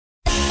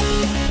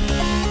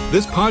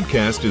This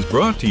podcast is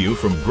brought to you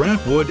from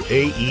Grantwood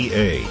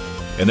AEA,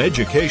 an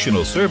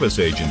educational service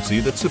agency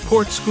that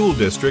supports school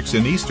districts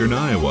in eastern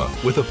Iowa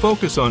with a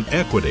focus on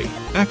equity,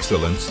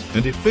 excellence,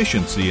 and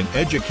efficiency in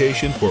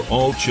education for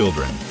all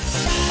children.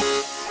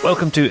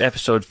 Welcome to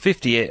episode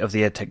 58 of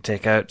the EdTech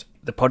Takeout,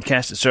 the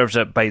podcast that serves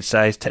up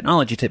bite-sized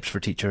technology tips for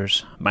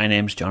teachers. My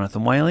name's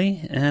Jonathan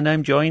Wiley, and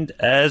I'm joined,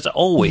 as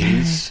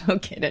always, I'm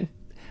kidding,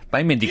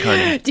 by Mindy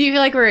Carney. Do you feel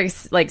like we're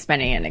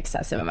spending an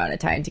excessive amount of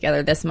time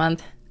together this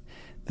month?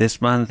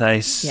 This month,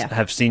 I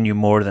have seen you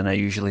more than I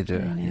usually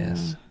do.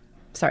 Yes.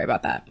 Sorry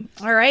about that.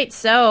 All right.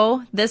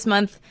 So this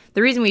month,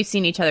 the reason we've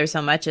seen each other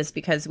so much is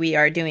because we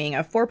are doing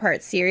a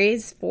 4-part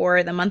series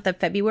for the month of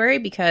February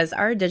because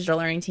our digital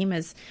learning team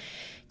has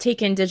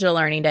taken Digital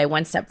Learning Day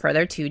one step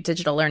further to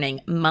Digital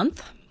Learning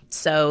Month.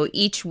 So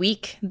each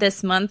week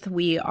this month,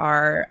 we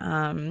are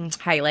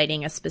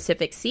highlighting a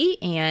specific C,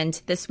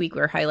 and this week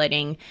we're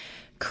highlighting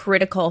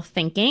critical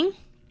thinking.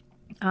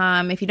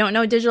 If you don't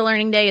know, Digital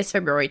Learning Day is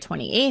February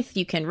 28th.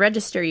 You can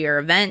register your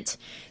event.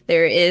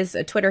 There is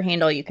a Twitter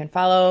handle you can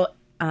follow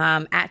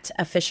at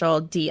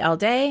official DL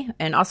Day,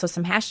 and also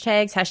some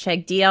hashtags,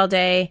 hashtag DL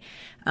Day.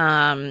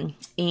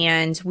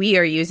 And we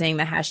are using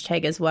the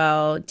hashtag as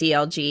well,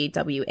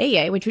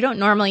 DLGWAA, which we don't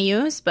normally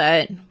use,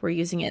 but we're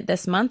using it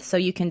this month. So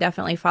you can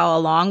definitely follow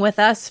along with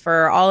us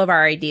for all of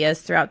our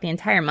ideas throughout the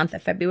entire month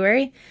of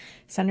February,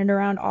 centered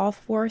around all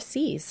 4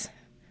 C's.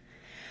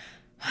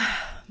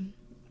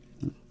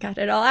 Got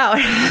it all out.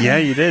 Yeah,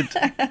 you did.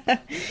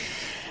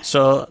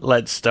 So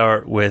let's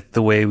start with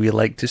the way we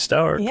like to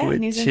start,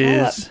 which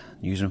is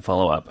news and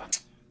follow-up.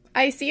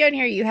 I see on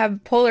here you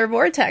have polar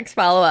vortex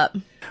follow-up.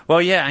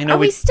 Well, yeah, I know. Are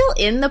we still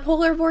in the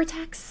polar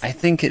vortex? I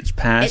think it's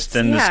passed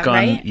and it's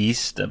gone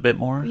east a bit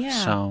more.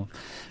 Yeah. So,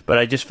 but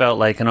I just felt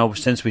like,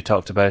 since we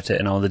talked about it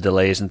and all the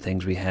delays and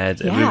things we had,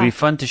 it would be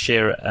fun to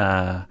share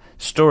a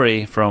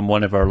story from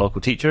one of our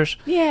local teachers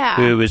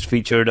who was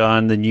featured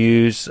on the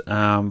news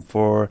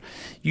for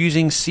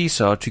using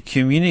Seesaw to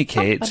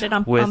communicate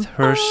with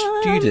her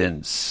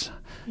students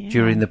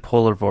during the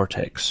polar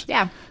vortex.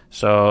 Yeah.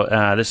 So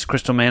this is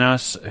Crystal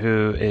Manos,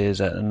 who is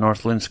at the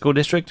Northland School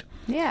District.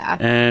 Yeah.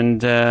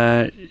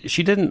 And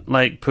she didn't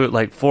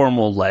put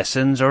formal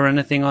lessons or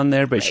anything on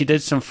there, but she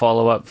did some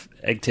follow-up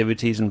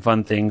activities and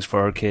fun things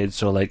for her kids.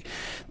 So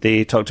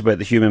they talked about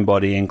the human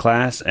body in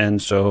class,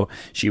 and so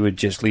she would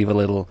just leave a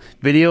little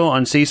video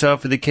on Seesaw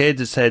for the kids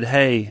that said,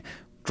 hey,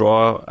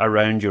 draw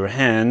around your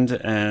hand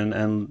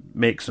and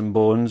make some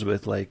bones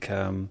with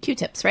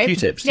Q-tips, right?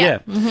 Q-tips, yeah.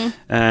 Mm-hmm.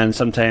 And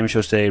sometimes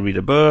she'll say read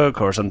a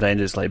book, or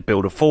sometimes it's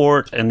build a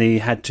fort, and they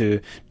had to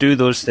do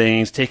those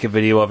things, take a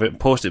video of it,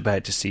 post it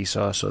back to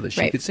Seesaw so that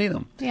she could see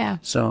them. Yeah.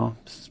 So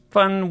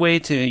fun way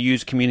to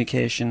use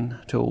communication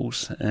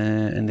tools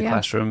in the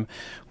classroom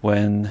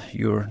when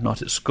you're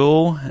not at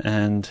school.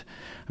 And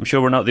I'm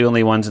sure we're not the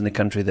only ones in the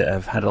country that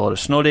have had a lot of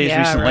snow days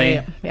recently.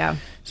 Right. Yeah.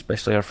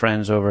 Especially our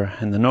friends over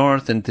in the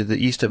north and to the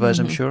east of us,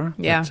 I'm sure.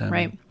 Yeah,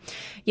 right.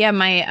 Yeah,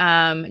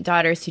 my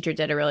daughter's teacher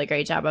did a really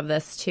great job of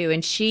this too.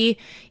 And she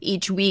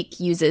each week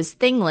uses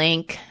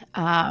ThingLink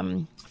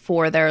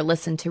for their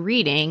listen to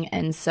reading.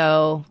 And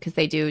so, because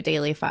they do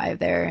Daily 5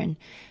 there,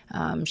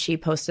 and she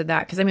posted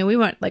that. Because, we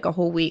went a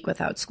whole week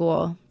without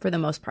school for the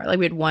most part.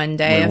 We had one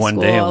day of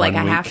school, a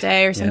half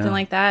day or something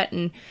like that.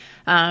 And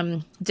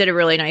did a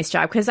really nice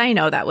job. Because I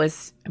know that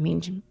was,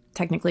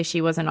 technically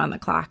she wasn't on the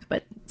clock,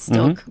 but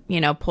still,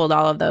 pulled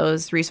all of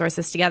those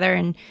resources together.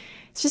 And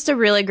it's just a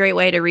really great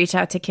way to reach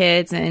out to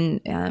kids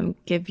and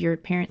give your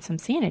parents some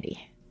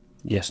sanity.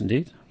 Yes,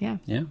 indeed. Yeah.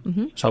 Yeah.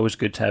 Mm-hmm. It's always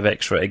good to have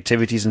extra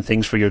activities and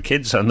things for your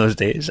kids on those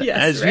days,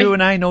 as you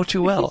and I know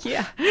too well.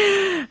 Yeah.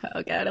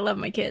 Oh, God, I love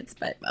my kids.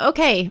 But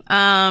okay.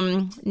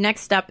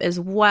 Next up as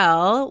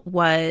well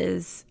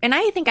was, and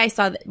I think I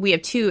saw that we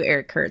have 2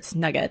 Eric Kurtz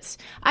nuggets.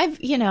 I've,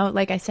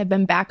 like I said,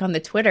 been back on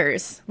the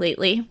Twitters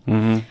lately.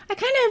 Mm-hmm. I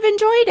kind of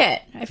enjoyed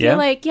it. I feel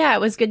like,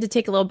 it was good to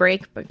take a little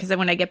break because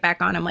when I get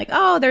back on, I'm like,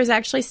 oh, there's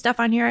actually stuff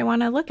on here I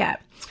want to look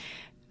at.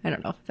 I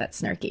don't know if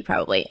that's snarky,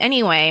 probably.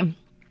 Anyway.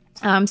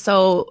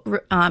 So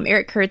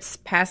Eric Kurtz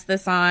passed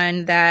this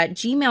on that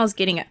Gmail's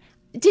getting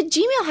did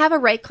Gmail have a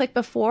right click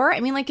before?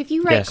 If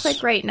you right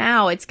click right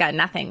now, it's got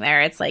nothing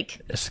there. It's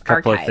it's a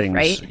couple archive, of things,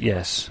 right?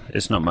 Yes,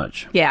 it's not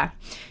much. Yeah.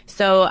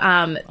 So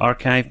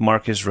archive,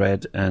 mark as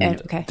read,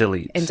 and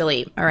delete. And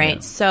delete. All right.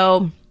 Yeah.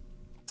 So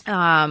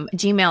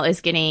Gmail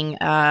is getting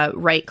a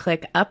right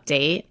click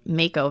update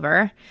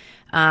makeover.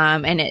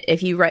 And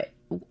if you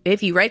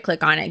right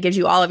click on it, it gives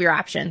you all of your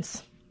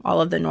options. All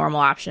of the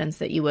normal options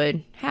that you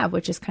would have,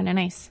 which is kind of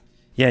nice.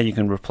 Yeah, you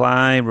can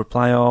reply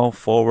all,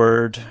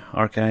 forward,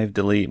 archive,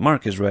 delete,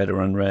 mark as read or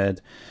unread.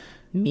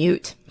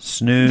 Mute.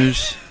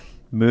 Snooze,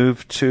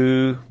 move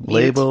to,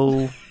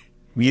 label,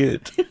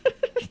 mute.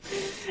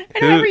 I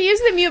don't ever use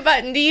the mute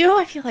button, do you?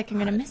 I feel like I'm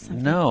going to miss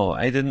something. No,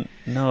 I didn't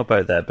know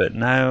about that, but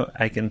now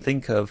I can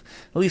think of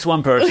at least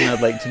one person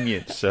I'd like to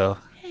mute, so.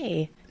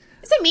 Hey,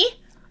 is it me?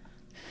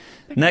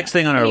 Next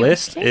thing on our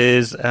list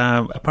is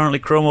apparently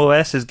Chrome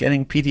OS is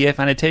getting PDF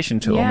annotation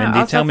tool. Yeah,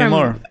 Mindy, tell me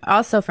more.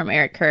 Also from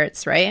Eric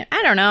Kurtz, right?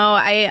 I don't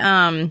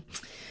know.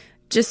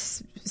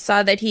 just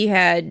saw that he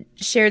had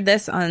shared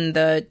this on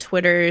the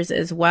Twitters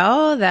as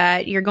well,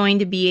 that you're going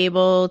to be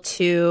able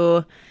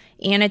to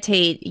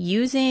annotate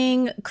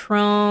using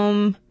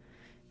Chrome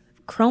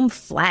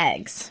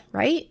flags,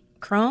 right?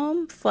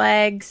 Chrome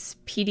flags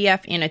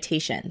PDF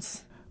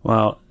annotations.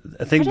 Well,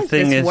 I think the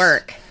thing is,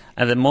 work?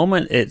 At the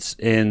moment, it's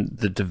in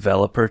the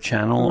developer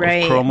channel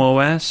right. of Chrome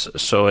OS.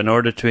 So in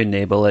order to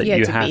enable it,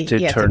 you have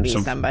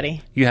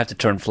to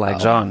turn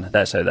flags on.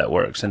 That's how that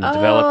works in the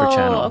developer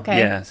channel. Okay.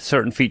 Yeah,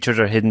 certain features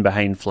are hidden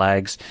behind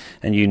flags,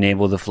 and you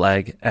enable the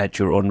flag at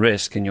your own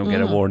risk, and you'll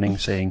get a warning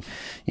saying,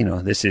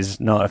 this is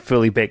not a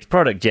fully baked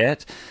product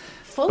yet.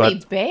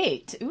 Fully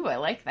baked. Ooh, I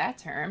like that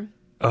term.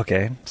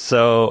 Okay,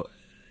 so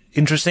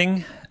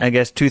interesting. I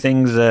guess two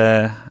things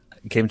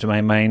came to my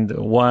mind.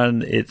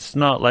 One, it's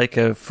not like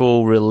a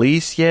full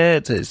release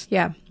yet. It's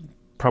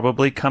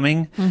probably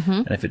coming.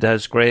 And if it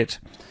does, great.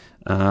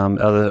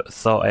 Other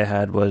thought I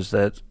had was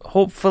that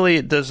hopefully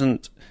it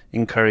doesn't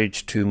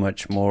encourage too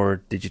much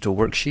more digital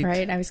worksheet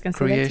right, I was going to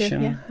creation.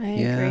 Say that too. Yeah, I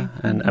agree.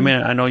 And I mean,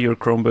 I know your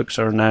Chromebooks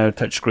are now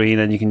touchscreen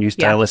and you can use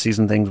styluses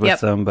and things with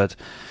them, but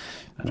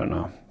I don't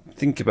know.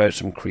 Think about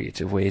some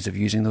creative ways of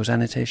using those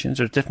annotations.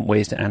 There's different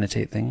ways to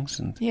annotate things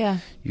and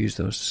use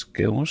those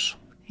skills.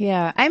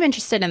 Yeah, I'm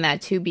interested in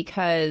that too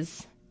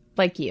because,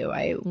 like you,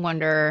 I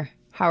wonder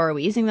how are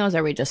we using those?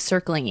 Are we just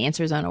circling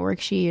answers on a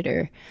worksheet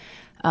or?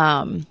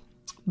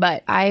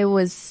 But I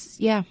was,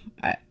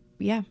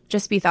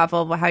 just be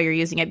thoughtful of how you're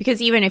using it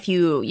because even if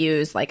you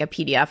use like a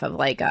PDF of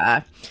like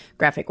a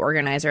graphic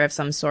organizer of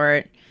some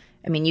sort,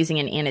 I mean, using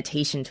an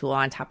annotation tool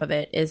on top of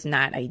it is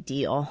not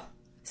ideal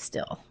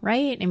still,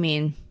 right? I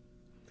mean,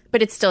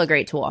 but it's still a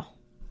great tool.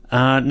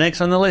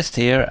 Next on the list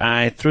here,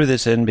 I threw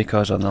this in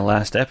because on the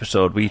last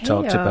episode we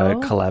talked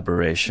about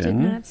collaboration.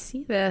 I did not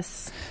see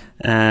this.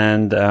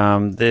 And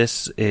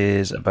this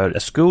is about a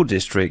school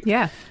district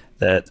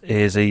that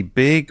is a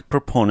big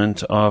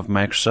proponent of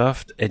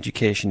Microsoft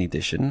Education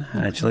Edition.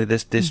 Okay. Actually,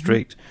 this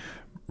district,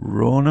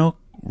 Roanoke,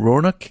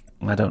 Virginia.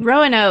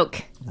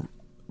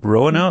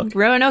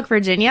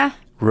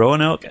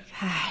 Roanoke.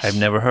 Gosh. I've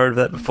never heard of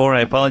that before.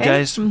 I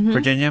apologize,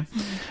 Virginia.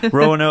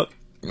 Roanoke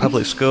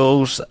Public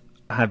Schools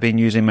have been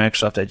using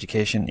Microsoft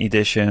Education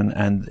Edition,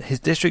 and his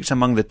district's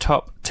among the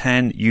top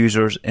 10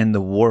 users in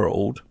the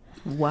world.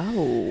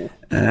 Wow.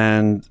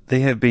 And they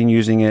have been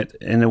using it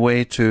in a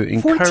way to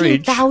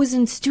encourage...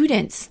 14,000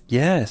 students.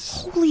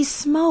 Yes. Holy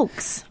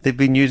smokes. They've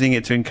been using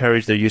it to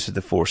encourage their use of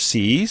the 4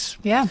 Cs.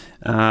 Yeah.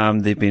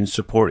 They've been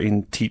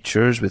supporting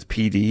teachers with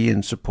PD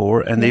and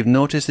support, and they've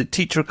noticed that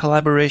teacher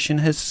collaboration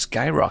has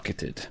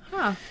skyrocketed.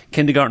 Huh.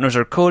 Kindergartners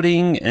are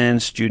coding,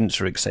 and students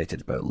are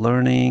excited about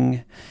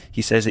learning.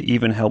 He says it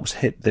even helps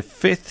hit the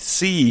 5th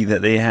C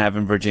that they have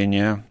in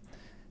Virginia,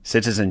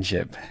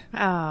 citizenship.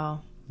 Oh.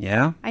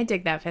 Yeah? I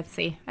dig that 5th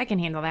C. I can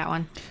handle that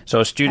one.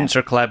 So students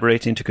are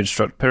collaborating to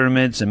construct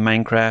pyramids in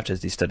Minecraft as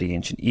they study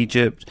ancient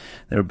Egypt.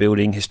 They're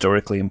building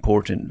historically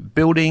important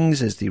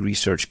buildings as they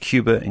research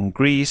Cuba in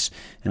Greece.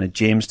 In a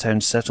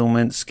Jamestown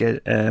settlement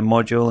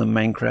module in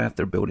Minecraft,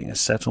 they're building a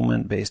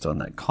settlement based on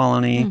that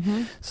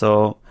colony.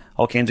 So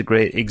all kinds of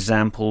great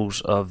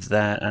examples of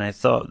that. And I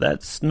thought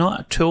that's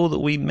not a tool that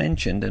we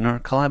mentioned in our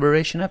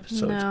collaboration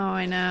episode. No,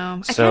 I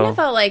know. So, I kind of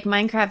felt like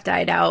Minecraft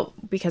died out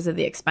because of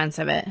the expense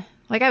of it.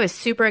 Like, I was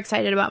super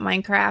excited about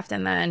Minecraft,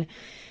 and then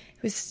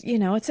it was,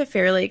 it's a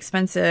fairly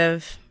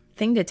expensive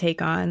thing to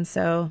take on.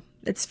 So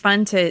it's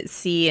fun to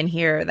see and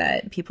hear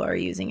that people are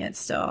using it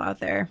still out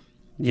there.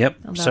 Yep.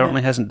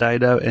 Certainly hasn't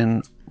died out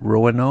in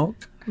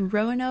Roanoke.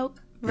 Roanoke,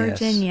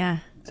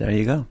 Virginia. Yes. There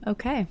you go.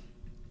 Okay.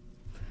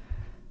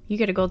 You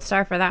get a gold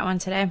star for that one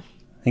today.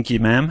 Thank you,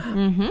 ma'am.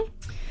 Mm-hmm.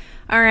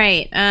 All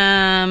right.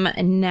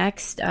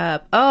 Next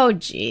up. Oh,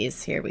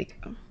 geez. Here we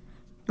go.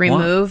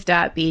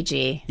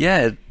 Remove.bg.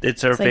 Yeah,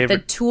 it's our favorite.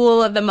 Like the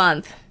tool of the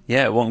month.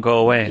 Yeah, it won't go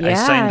away. Yeah,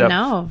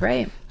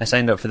 I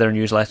signed up for their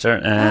newsletter,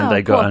 and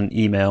I got an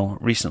email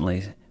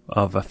recently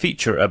of a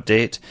feature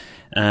update.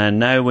 And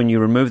now when you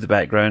remove the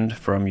background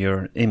from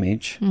your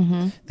image,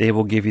 they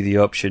will give you the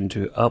option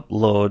to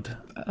upload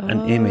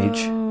an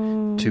image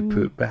to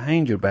put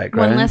behind your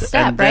background. One less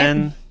step,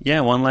 and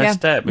then, one less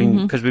step.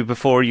 Because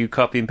before you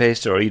copy and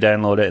paste it or you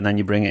download it and then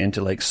you bring it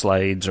into like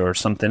slides or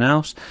something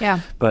else. Yeah.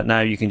 But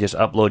now you can just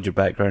upload your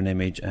background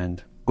image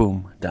and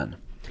boom, done.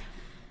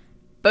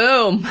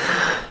 Boom.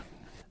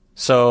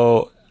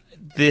 So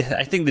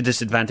I think the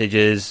disadvantage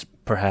is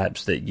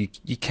perhaps that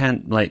you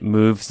can't like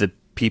move the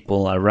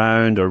people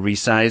around or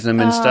resize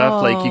them and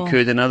stuff like you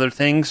could in other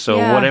things. So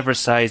whatever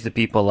size the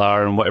people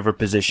are and whatever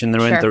position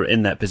they're in, they're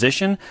in that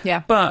position.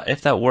 Yeah. But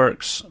if that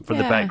works for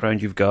the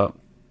background you've got,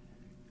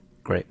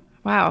 great.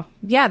 Wow.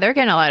 Yeah, they're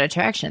getting a lot of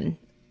traction.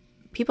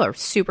 People are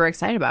super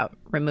excited about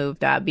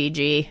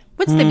remove.bg.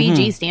 What's the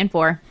BG stand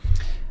for?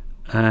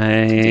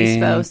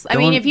 I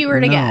mean, if you were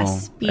to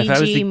guess,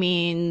 BG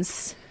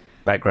means...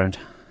 background.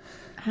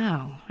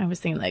 Oh, I was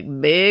thinking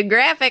like big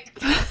graphic.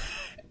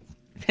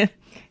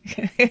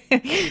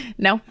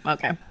 No?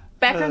 Okay.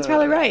 Background's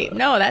probably right.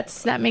 No,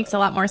 that makes a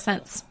lot more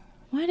sense.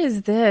 What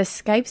is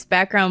this? Skype's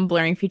background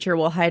blurring feature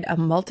will hide a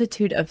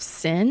multitude of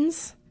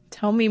sins?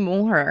 Tell me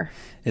more.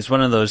 It's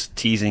one of those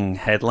teasing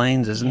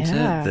headlines, isn't it?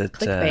 That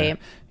clickbait.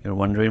 You're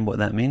wondering what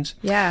that means?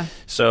 Yeah.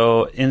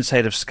 So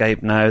inside of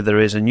Skype now, there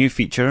is a new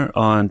feature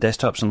on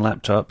desktops and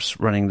laptops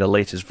running the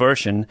latest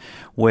version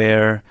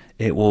where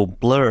it will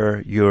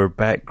blur your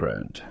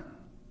background.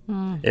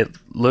 It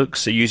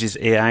uses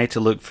AI to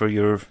look for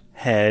your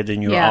head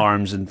and your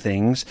arms and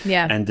things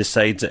and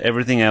decides that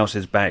everything else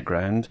is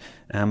background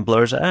and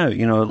blurs it out.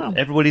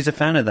 Everybody's a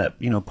fan of that,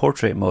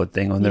 portrait mode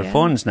thing on their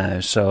phones now.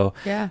 So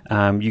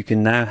you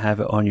can now have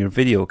it on your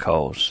video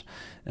calls.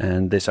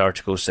 And this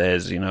article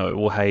says, it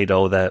will hide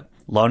all that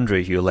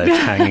laundry you left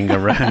hanging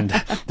around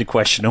the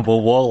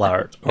questionable wall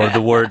art or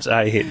the words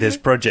 "I hate this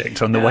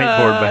project" on the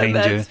whiteboard behind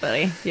you. That's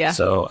funny. Yeah.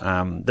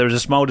 So there's a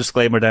small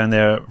disclaimer down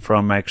there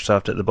from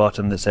Microsoft at the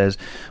bottom that says,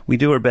 "We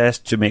do our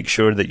best to make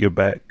sure that your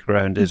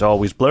background is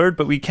always blurred,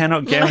 but we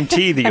cannot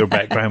guarantee that your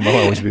background will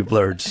always be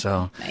blurred."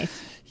 So,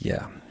 nice.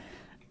 Yeah.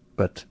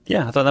 But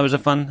yeah, I thought that was a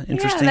fun,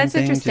 interesting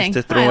thing just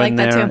to throw like in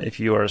there if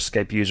you are a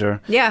Skype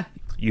user. Yeah.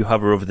 You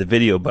hover over the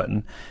video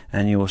button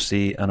and you will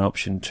see an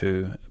option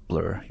to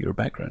blur your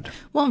background.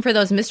 Well, and for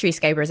those mystery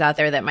Skypers out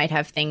there that might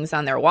have things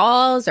on their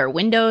walls or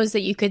windows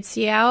that you could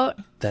see out,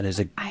 that is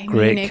a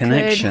great connection.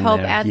 It could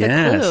help there. add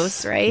the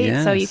clues, right?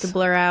 Yes. So you could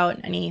blur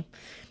out any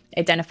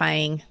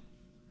identifying,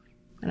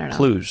 I don't know,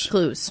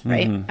 clues,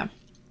 right? Mm-hmm.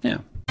 Yeah.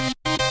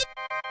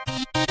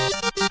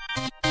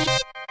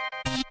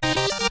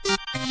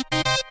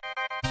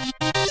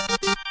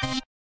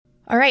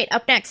 All right,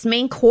 up next,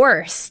 main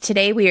course.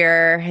 Today we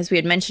are, as we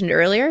had mentioned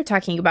earlier,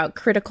 talking about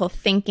critical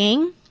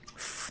thinking,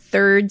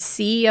 third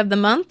C of the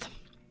month.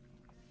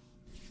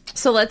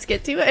 So let's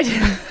get to it.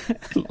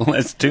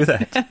 Let's do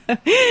that.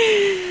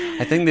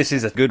 I think this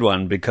is a good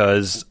one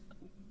because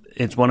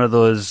it's one of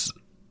those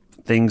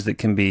things that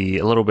can be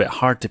a little bit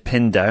hard to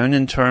pin down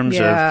in terms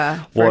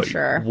of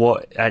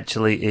what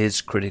actually is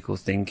critical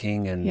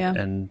thinking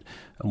and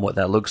what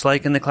that looks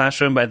like in the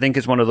classroom. But I think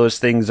it's one of those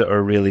things that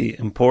are really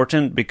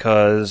important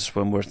because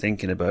when we're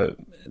thinking about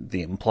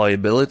the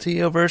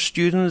employability of our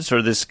students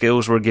or the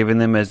skills we're giving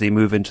them as they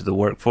move into the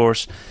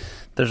workforce,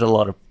 there's a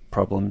lot of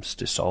problems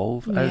to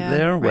solve out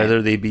there,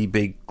 whether they be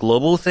big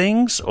global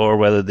things or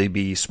whether they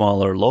be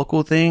smaller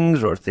local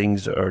things or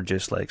things that are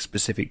just like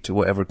specific to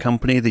whatever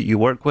company that you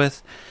work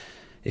with.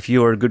 If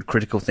you are a good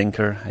critical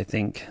thinker, I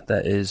think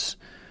that is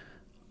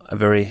a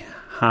very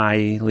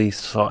highly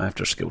sought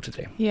after skill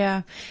today.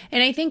 Yeah.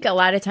 And I think a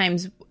lot of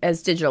times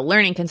as digital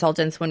learning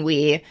consultants, when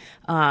we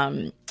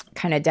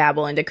kind of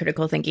dabble into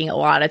critical thinking, a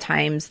lot of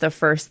times the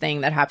first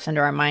thing that hops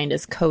into our mind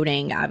is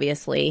coding,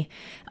 obviously.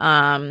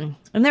 And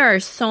there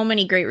are so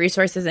many great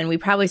resources, and we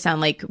probably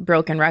sound like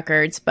broken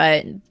records,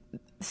 but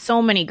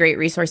so many great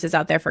resources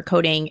out there for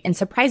coding, and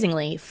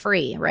surprisingly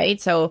free,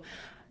 right? So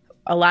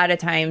a lot of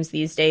times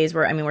these days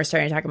we're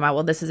starting to talk about,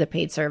 well, this is a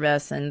paid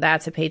service and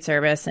that's a paid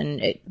service, and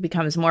it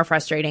becomes more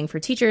frustrating for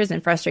teachers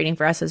and frustrating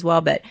for us as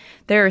well. But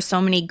there are so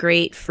many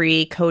great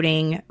free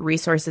coding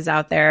resources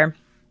out there.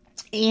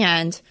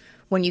 And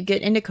when you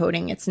get into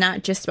coding, it's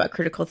not just about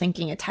critical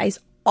thinking. It ties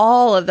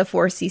all of the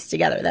 4 C's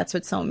together. That's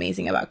what's so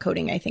amazing about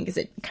coding, I think, is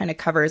it kind of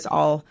covers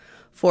all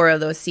 4 of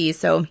those C's.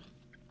 So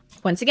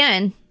once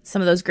again, some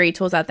of those great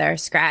tools out there,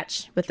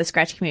 Scratch with the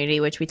Scratch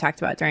community, which we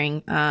talked about during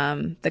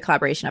the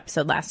collaboration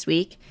episode last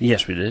week.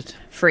 Yes, we did.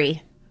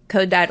 Free.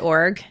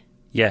 Code.org.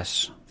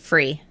 Yes.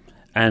 Free.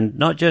 And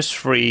not just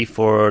free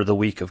for the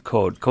week of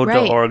code.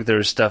 Code.org,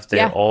 there's stuff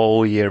there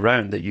all year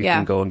round that you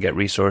can go and get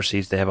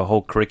resources. They have a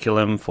whole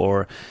curriculum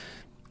for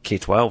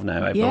K-12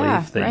 now, I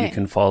believe, that you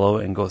can follow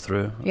and go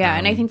through. Yeah,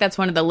 and I think that's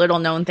one of the little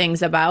known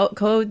things about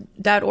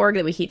code.org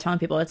that we keep telling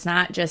people. It's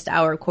not just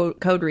our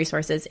code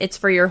resources. It's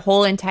for your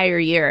whole entire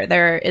year.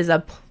 There is a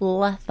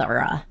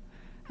plethora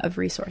of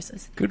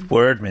resources. Good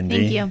word, Mindy.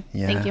 Thank you.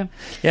 Yeah. Thank you.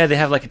 Yeah, they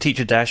have like a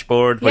teacher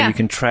dashboard where you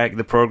can track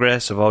the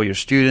progress of all your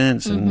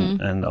students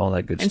and all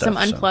that good stuff. And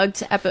some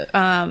unplugged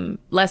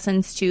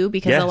lessons too,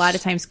 because a lot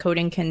of times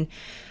coding can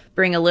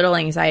bring a little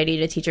anxiety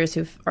to teachers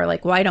who are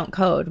like, well, I don't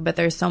code, but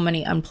there's so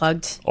many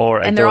unplugged,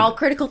 and they're all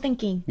critical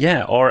thinking.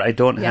 Yeah, or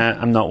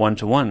I'm not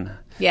one-to-one.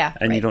 Yeah,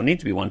 and you don't need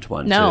to be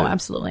one-to-one. No,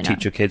 absolutely not.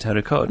 Teach your kids how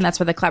to code. And that's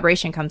where the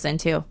collaboration comes in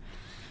too.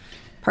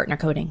 Partner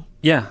coding.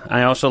 Yeah,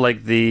 I also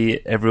like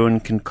the Everyone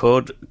Can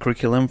Code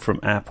curriculum from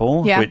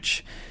Apple,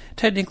 which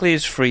technically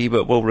is free,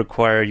 but will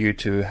require you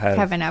to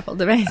have an Apple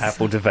device.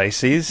 Apple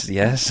devices,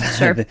 yes.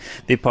 Sure.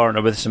 They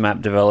partner with some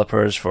app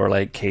developers for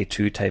like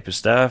K2 type of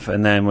stuff,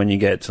 and then when you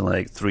get to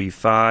like 3.5,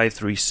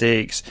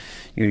 3.6,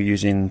 you're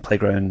using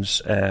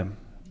playgrounds,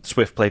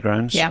 Swift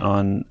playgrounds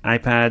on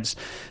iPads,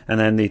 and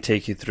then they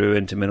take you through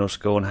into middle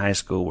school and high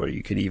school where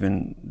you can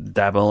even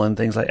dabble in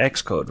things like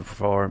Xcode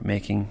for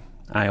making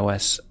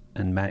iOS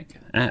and Mac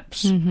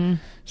apps. Mm-hmm.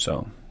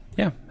 So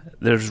yeah,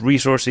 there's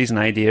resources and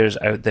ideas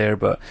out there,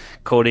 but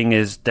coding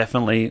is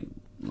definitely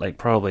like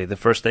probably the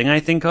first thing I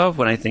think of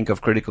when I think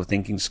of critical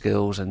thinking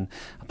skills and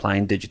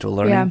applying digital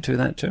learning to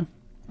that too.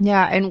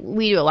 Yeah, and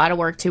we do a lot of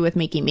work too with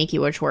Makey,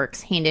 which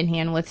works hand in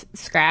hand with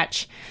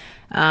Scratch.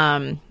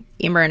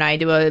 Amber and I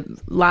do a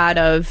lot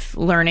of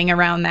learning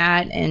around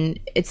that, and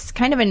it's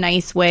kind of a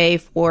nice way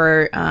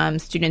for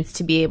students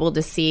to be able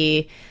to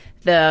see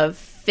the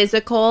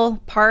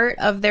physical part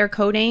of their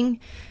coding.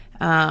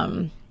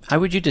 How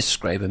would you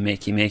describe a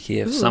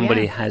makey-makey if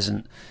somebody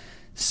hasn't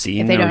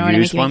seen or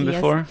used one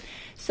before?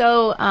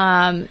 So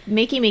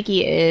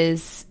makey-makey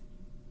is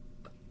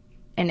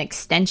an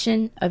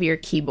extension of your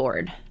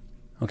keyboard.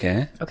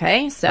 Okay.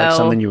 So like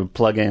something you would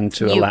plug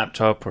into a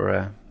laptop or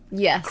a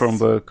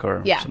Chromebook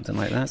or something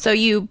like that. So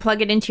you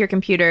plug it into your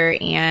computer,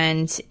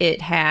 and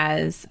it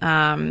has,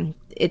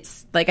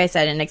 it's, like I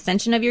said, an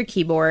extension of your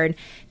keyboard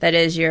that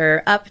is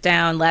your up,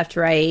 down, left,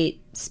 right,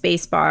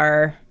 space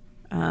bar,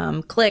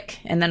 click.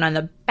 And then on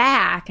the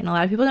back, and a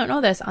lot of people don't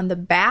know this, on the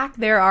back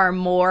there are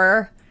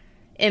more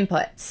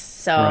inputs.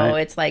 So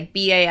it's like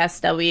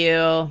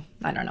BASW,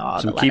 I don't know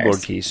all the letters. Some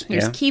keyboard keys.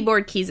 There's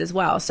keyboard keys as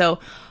well. So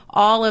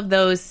all of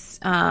those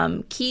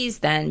keys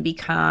then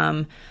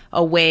become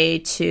a way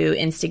to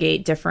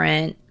instigate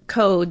different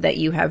code that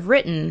you have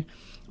written.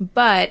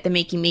 But the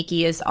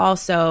makey-makey is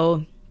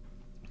also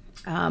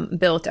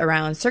built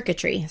around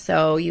circuitry.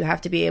 So you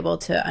have to be able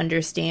to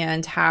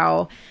understand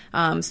how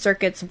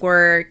circuits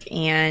work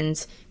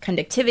and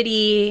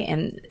conductivity.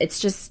 And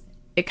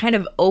it kind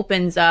of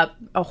opens up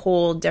a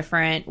whole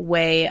different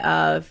way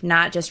of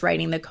not just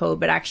writing the code,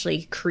 but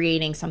actually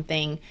creating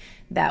something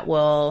that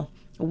will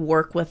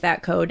work with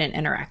that code and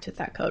interact with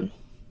that code.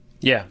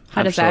 Yeah,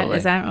 how does that?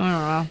 Is that? I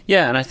don't know.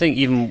 Yeah, and I think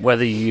even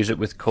whether you use it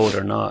with code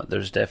or not,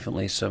 there's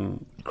definitely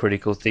some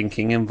critical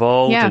thinking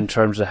involved in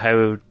terms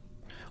of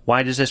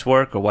why does this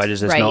work or why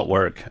does this not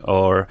work,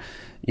 or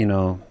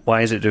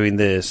why is it doing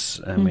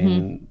this? I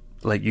mean,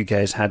 like you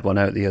guys had one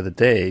out the other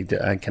day.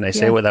 Can I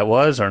say what that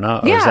was or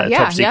not? Or is that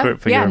top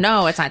secret for your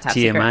no, it's not top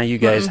TMI? Secret. You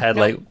guys had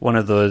like one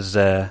of those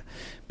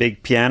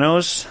big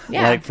pianos,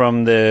 like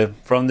from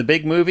the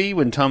big movie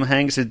when Tom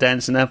Hanks is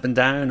dancing up and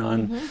down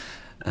on.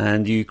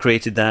 And you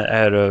created that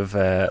out of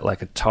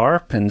like a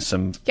tarp and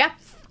some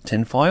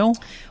tin foil?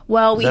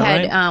 Well, we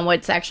had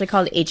what's actually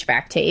called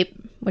HVAC tape,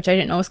 which I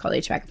didn't know was called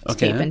HVAC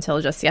tape until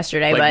just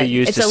yesterday. Like but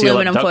it's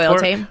aluminum foil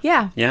tape.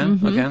 Yeah. Yeah?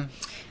 Okay.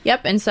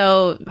 Yep. And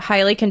so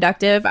highly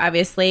conductive,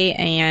 obviously.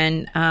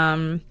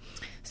 And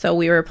so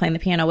we were playing the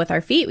piano with our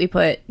feet. We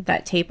put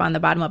that tape on the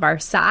bottom of our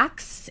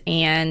socks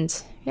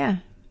and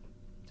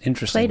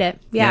Interesting. Played it.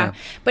 Yeah.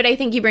 But I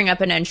think you bring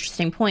up an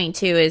interesting point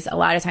too, is a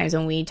lot of times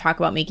when we talk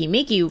about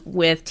makey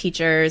with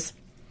teachers,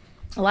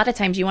 a lot of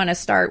times you want to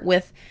start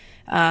with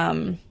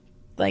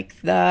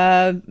like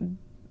the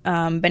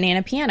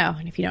banana piano.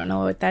 And if you don't know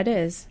what that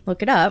is,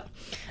 look it up.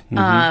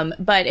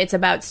 But it's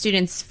about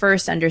students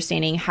first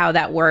understanding how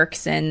that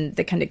works and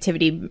the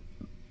conductivity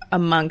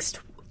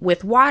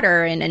with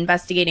water, and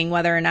investigating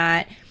whether or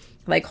not,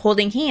 like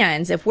holding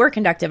hands, if we're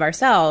conductive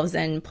ourselves,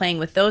 and playing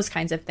with those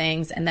kinds of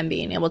things, and then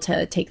being able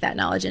to take that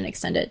knowledge and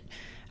extend it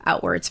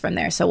outwards from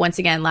there. So once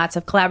again, lots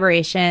of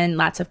collaboration,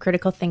 lots of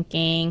critical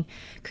thinking,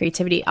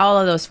 creativity, all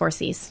of those 4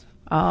 C's,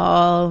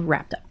 all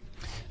wrapped up.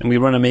 And we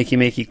run a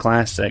makey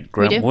class at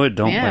Grant Wood,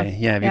 don't we?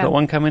 Yeah. Have you got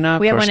one coming up?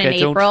 We have one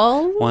scheduled? In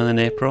April. One in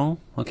April.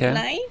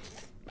 Okay.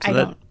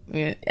 9th?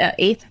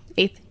 8th,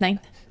 9th.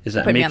 Is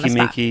that a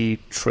makey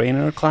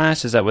trainer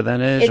class? Is that what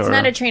that is? It's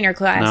not a trainer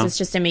class. No? It's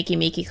just a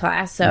makey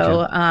class.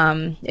 So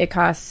it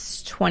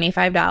costs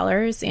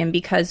 $25. And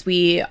because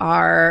we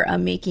are a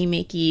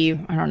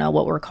makey, I don't know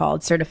what we're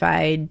called,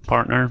 certified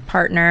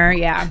partner.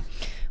 Yeah.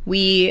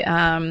 We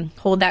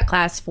hold that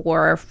class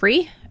for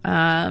free.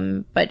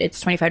 But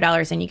it's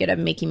 $25 and you get a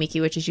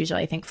makey, which is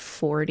usually I think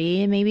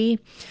 $40 maybe.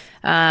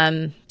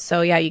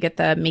 So yeah, you get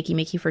the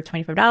makey for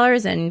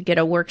 $25 and get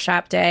a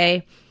workshop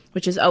day,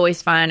 which is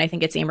always fun. I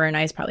think it's Amber and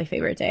I's probably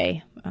favorite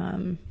day.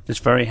 It's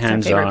very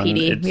hands-on.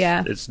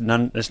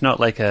 It's not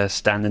like a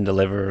stand and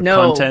deliver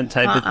content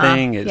type of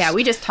thing.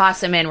 We just toss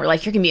them in. We're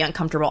like, you're going to be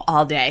uncomfortable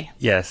all day.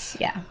 Yes.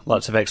 Yeah.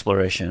 Lots of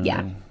exploration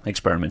and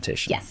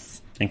experimentation.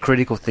 Yes. And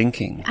critical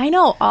thinking. I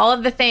know. All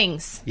of the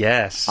things.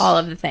 Yes. All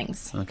of the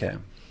things. Okay.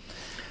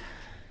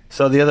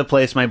 So the other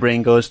place my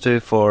brain goes to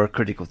for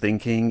critical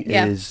thinking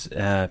is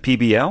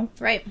PBL.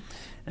 Right.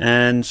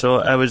 And so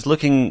I was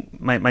looking,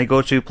 my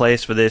go-to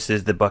place for this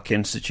is the Buck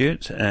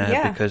Institute,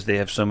 because they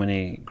have so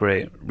many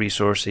great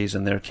resources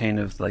and they're kind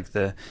of like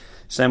the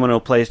seminal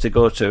place to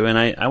go to. And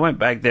I went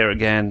back there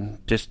again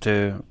just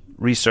to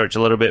research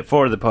a little bit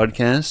for the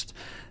podcast,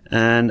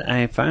 and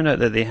I found out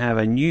that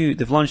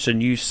they've launched a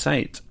new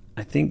site,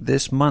 I think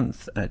this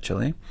month,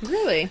 actually.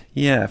 Really?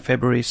 Yeah,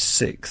 February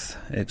 6th.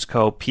 It's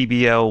called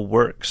PBL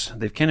Works.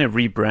 They've kind of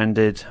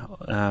rebranded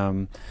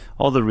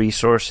all the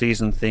resources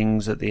and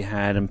things that they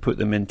had and put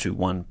them into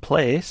one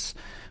place,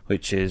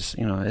 which is,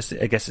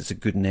 I guess it's a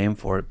good name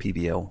for it,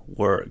 PBL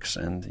Works.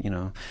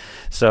 And,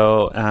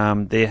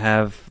 so they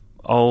have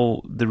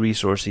all the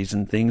resources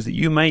and things that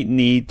you might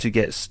need to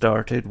get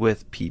started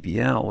with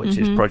PBL, which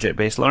is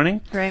project-based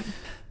learning. Right.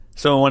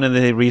 So one of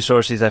the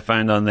resources I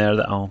found on there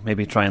that I'll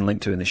maybe try and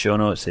link to in the show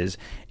notes is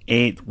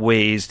 8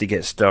 ways to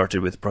get started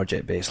with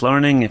project-based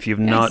learning if you've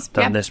not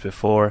done this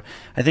before.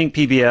 I think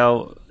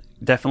PBL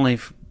definitely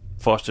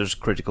fosters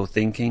critical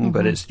thinking,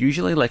 but it's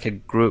usually like a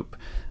group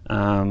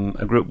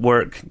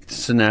work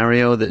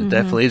scenario that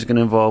definitely is going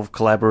to involve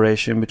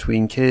collaboration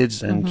between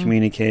kids and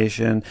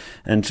communication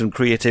and some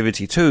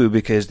creativity too,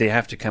 because they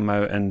have to come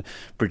out and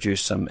produce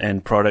some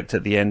end product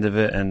at the end of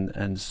it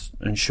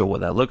and show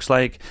what that looks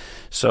like.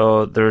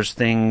 So there's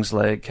things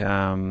like they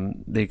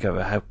have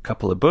a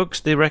couple of books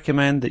they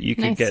recommend that you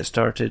could get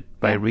started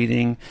by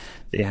reading.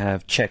 They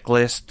have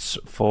checklists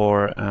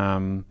for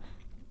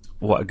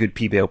what a good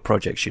PBL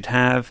project should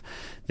have.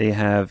 They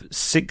have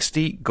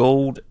 60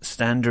 gold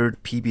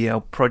standard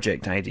PBL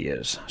project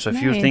ideas. So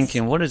if you're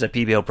thinking, what does a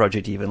PBL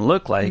project even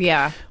look like?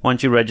 Yeah.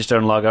 Once you register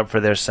and log up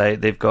for their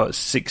site, they've got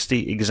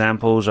 60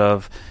 examples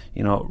of,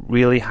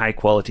 really high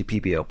quality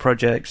PBL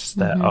projects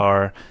that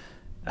are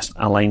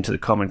aligned to the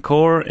Common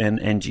Core and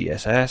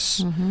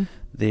NGSS.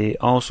 They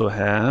also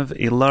have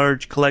a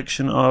large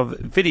collection of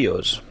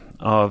videos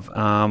of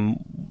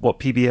what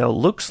PBL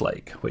looks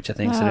like, which I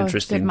think is an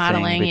interesting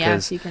thing,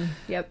 because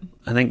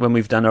I think when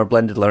we've done our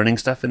blended learning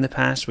stuff in the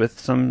past with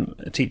some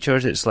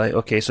teachers, it's like,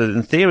 okay, so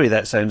in theory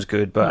that sounds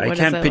good, but I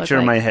can't picture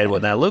in my head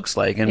what that looks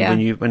like.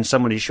 And when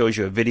somebody shows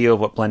you a video of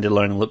what blended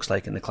learning looks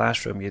like in the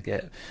classroom, you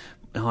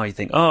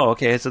think, oh,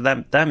 okay, so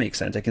that makes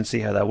sense. I can see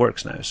how that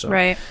works now. So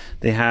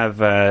they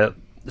have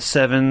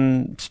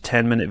 7 to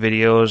 10 minute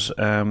videos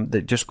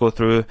that just go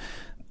through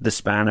the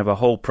span of a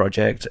whole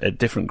project at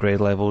different grade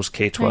levels,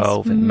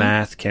 K-12, in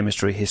math,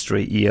 chemistry,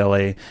 history,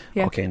 ELA,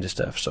 all kinds of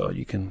stuff. So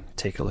you can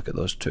take a look at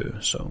those too.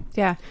 So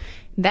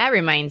that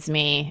reminds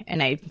me,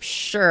 and I'm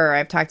sure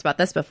I've talked about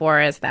this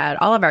before, is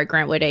that all of our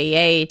Grantwood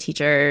AEA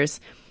teachers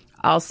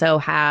also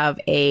have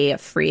a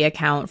free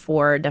account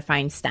for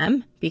Define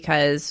STEM,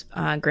 because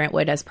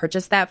Grantwood has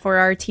purchased that for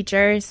our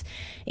teachers.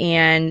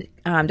 And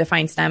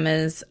Define STEM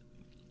is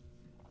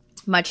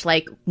much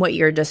like what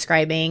you're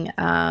describing.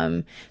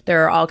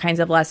 There are all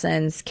kinds of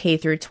lessons, K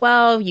through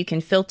 12. You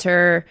can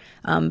filter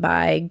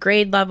by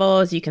grade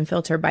levels. You can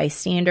filter by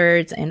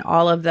standards. And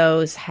all of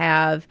those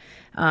have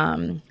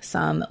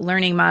some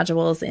learning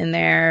modules in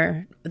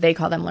there. They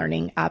call them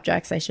learning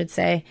objects, I should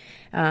say.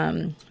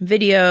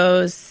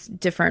 Videos,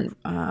 different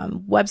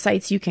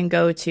websites you can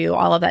go to.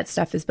 All of that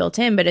stuff is built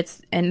in.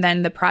 And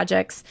then the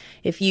projects,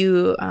 if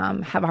you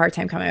have a hard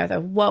time coming up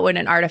with what would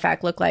an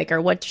artifact look like,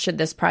 or what should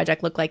this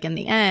project look like in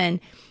the end,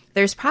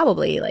 there's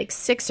probably like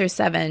 6 or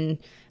 7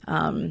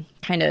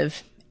 kind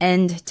of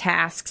end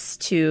tasks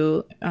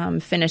to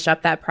finish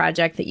up that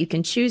project that you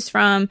can choose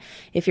from.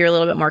 If you're a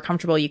little bit more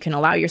comfortable, you can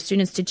allow your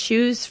students to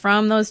choose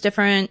from those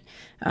different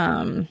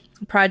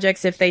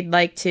projects if they'd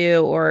like to,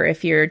 or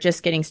if you're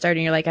just getting started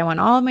and you're like, I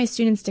want all of my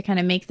students to kind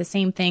of make the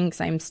same thing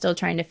because I'm still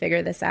trying to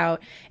figure this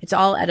out. It's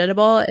all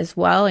editable as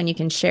well, and you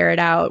can share it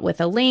out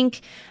with a link.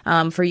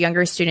 For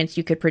younger students,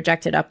 you could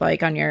project it up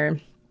like on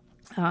your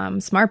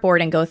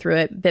smartboard and go through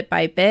it bit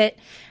by bit.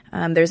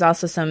 There's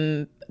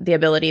also the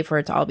ability for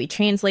it to all be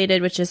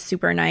translated, which is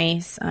super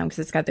nice because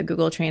it's got the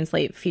Google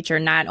Translate feature,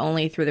 not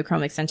only through the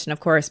Chrome extension, of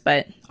course,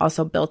 but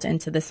also built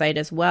into the site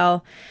as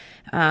well.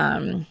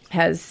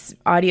 Has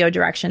audio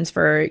directions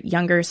for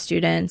younger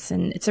students,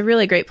 and it's a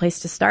really great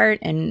place to start.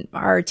 And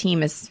our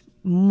team is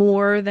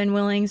more than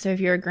willing. So if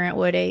you're a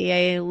Grantwood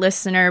AEA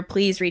listener,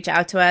 please reach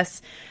out to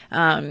us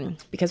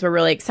because we're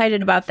really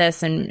excited about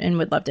this and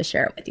would love to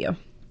share it with you.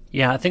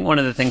 Yeah, I think one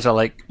of the things I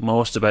like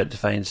most about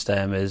Define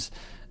STEM is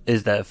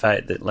that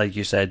fact that, like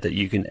you said, that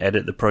you can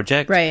edit the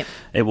project. Right.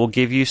 It will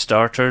give you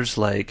starters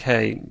like,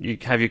 hey, you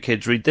have your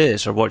kids read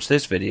this or watch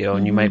this video,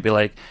 and you might be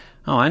like,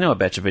 oh, I know a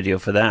better video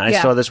for that. I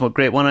saw this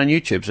great one on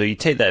YouTube. So you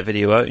take that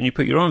video out and you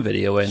put your own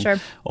video in. Sure.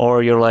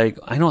 Or you're like,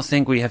 I don't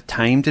think we have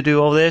time to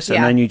do all this.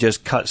 And then you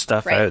just cut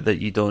stuff out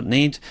that you don't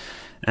need.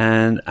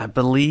 And I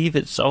believe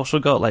it's also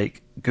got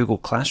like Google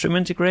Classroom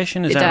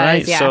integration. Is that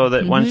right? Yeah. So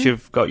that once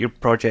you've got your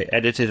project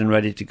edited and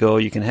ready to go,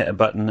 you can hit a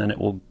button and it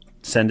will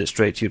send it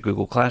straight to your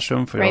Google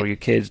Classroom for all your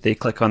kids. They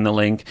click on the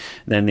link,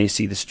 then they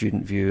see the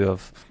student view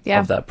of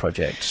that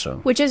project. So,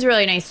 which is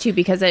really nice too,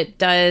 because it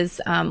does,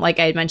 like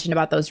I had mentioned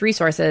about those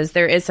resources,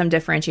 there is some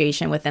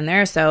differentiation within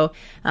there. So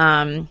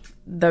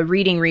the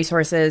reading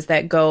resources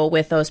that go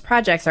with those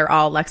projects are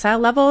all Lexile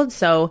leveled.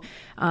 So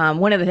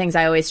one of the things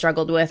I always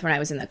struggled with when I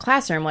was in the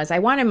classroom was I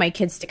wanted my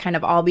kids to kind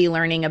of all be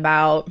learning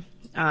about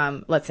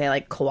let's say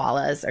like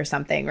koalas or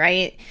something,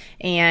 right?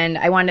 And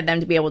I wanted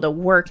them to be able to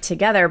work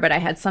together, but I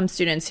had some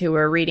students who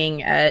were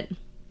reading at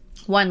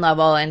one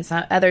level and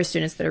some other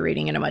students that are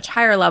reading at a much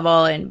higher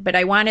level. But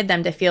I wanted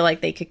them to feel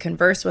like they could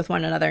converse with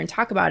one another and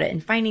talk about it.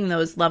 And finding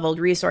those leveled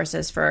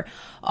resources for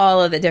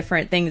all of the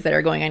different things that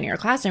are going on in your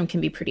classroom can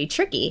be pretty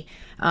tricky.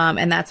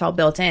 And that's all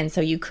built in.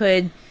 So you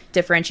could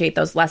differentiate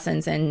those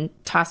lessons and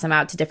toss them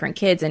out to different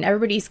kids, and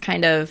everybody's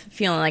kind of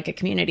feeling like a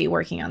community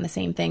working on the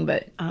same thing,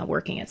 but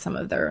working at some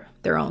of their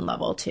own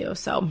level too.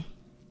 So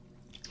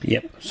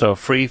so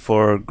free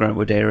for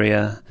Grantwood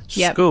area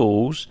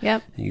schools.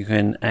 You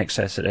can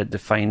access it at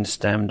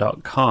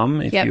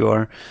definestem.com if you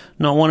are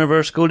not one of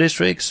our school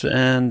districts,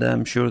 and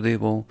I'm sure they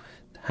will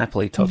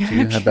happily talk to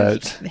you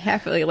about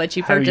happily let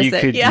you purchase how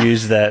you could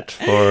use that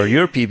for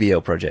your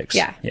PBL projects.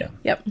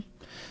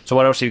 So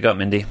what else have you got,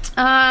 Mindy?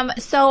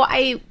 So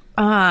I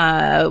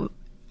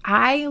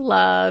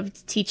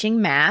loved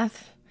teaching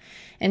math.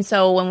 And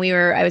so when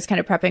I was kind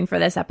of prepping for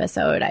this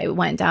episode, I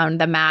went down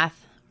the math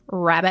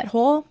rabbit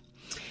hole.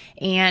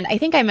 And I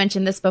think I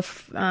mentioned this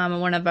in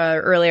one of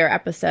our earlier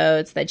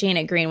episodes that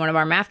Janet Green, one of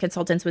our math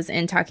consultants, was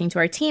in talking to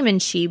our team,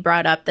 and she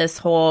brought up this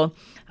whole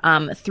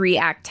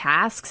 3-act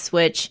tasks,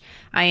 which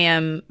I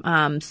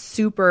am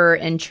super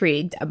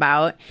intrigued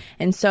about.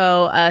 And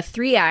so a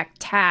 3-act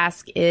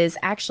task is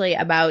actually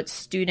about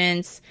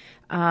students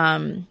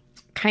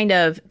kind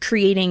of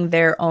creating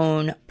their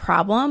own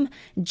problem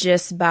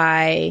just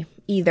by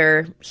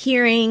either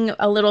hearing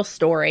a little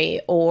story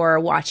or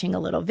watching a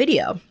little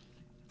video.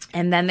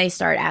 And then they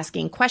start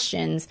asking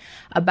questions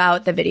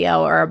about the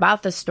video or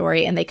about the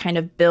story, and they kind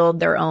of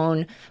build their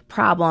own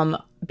problem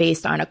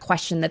based on a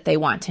question that they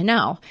want to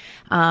know.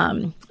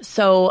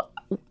 So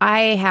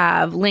I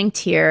have linked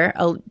here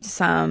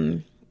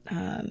some,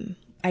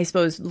 I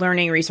suppose,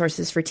 learning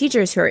resources for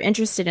teachers who are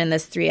interested in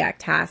this 3-act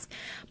task,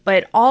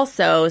 but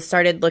also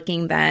started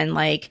looking then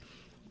like,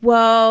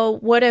 well,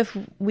 what if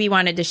we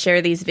wanted to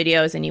share these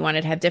videos and you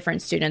wanted to have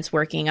different students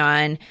working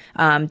on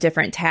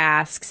different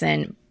tasks?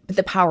 And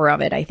the power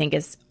of it, I think,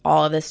 is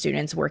all of the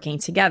students working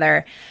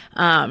together.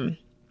 But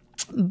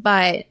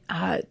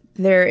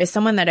there is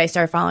someone that I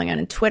started following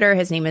on Twitter.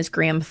 His name is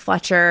Graham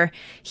Fletcher.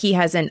 He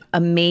has an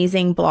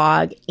amazing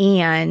blog,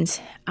 and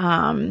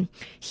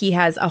he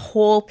has a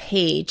whole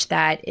page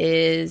that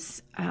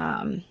is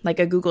like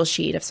a Google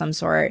sheet of some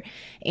sort,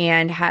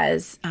 and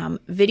has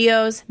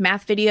videos,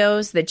 math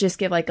videos that just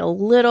give like a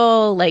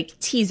little like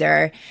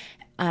teaser,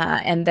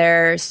 and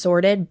they're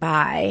sorted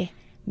by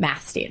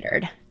math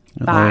standard,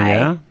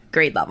 by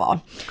grade level.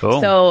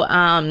 Cool.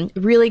 So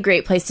really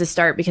great place to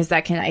start, because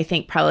that can, I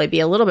think, probably be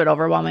a little bit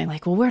overwhelming.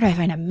 Like, well, where do I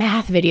find a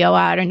math video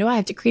at? And do I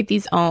have to create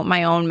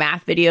my own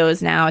math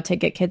videos now to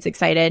get kids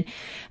excited?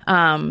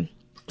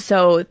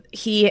 So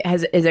he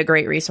is a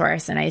great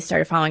resource, and I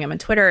started following him on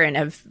Twitter and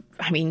have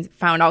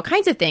found all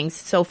kinds of things.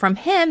 So from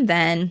him,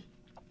 then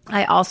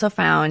I also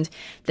found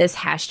this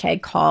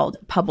hashtag called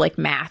public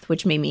math,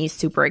 which made me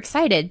super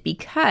excited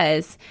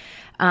because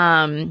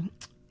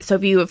so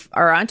if you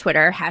are on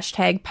Twitter,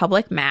 hashtag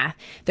public math,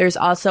 there's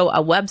also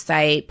a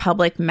website,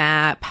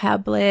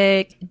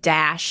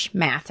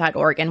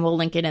 public-math.org, and we'll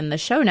link it in the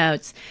show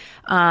notes.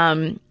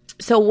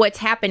 So what's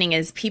happening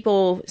is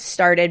people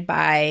started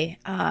by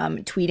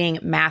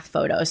tweeting math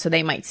photos. So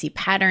they might see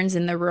patterns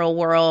in the real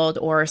world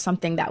or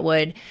something that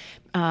would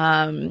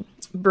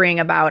bring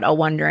about a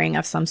wondering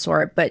of some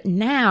sort. But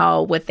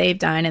now what they've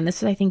done, and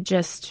this is, I think,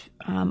 just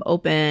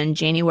open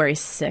January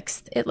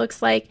 6th, it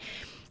looks like,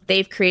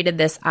 they've created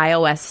this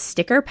iOS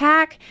sticker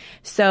pack.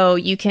 So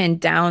you can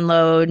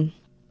download,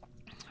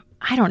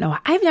 I don't know,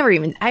 I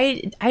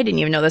didn't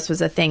even know this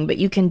was a thing, but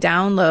you can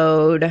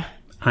download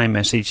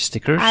iMessage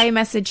stickers.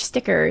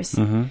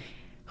 Mm-hmm.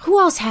 Who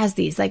else has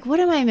these? Like, what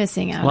am I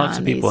missing out on? Lots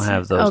of people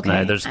have those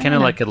now. There's kind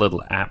of like a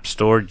little app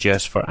store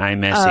just for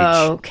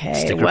iMessage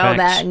sticker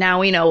packs. Now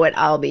we know what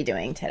I'll be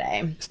doing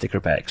today. Sticker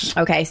packs.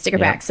 Okay, sticker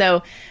packs.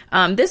 So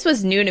this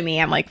was new to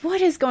me. I'm like,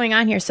 what is going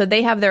on here? So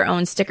they have their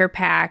own sticker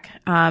pack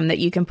that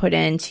you can put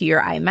into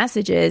your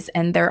iMessages,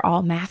 and they're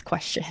all math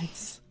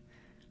questions.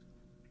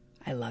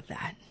 I love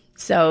that.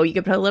 So you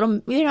could put a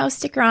little,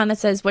 sticker on that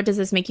says, what does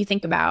this make you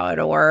think about?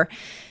 Or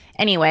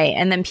anyway,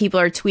 and then people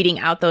are tweeting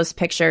out those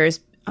pictures.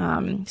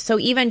 So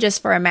even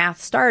just for a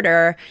math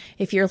starter,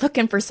 if you're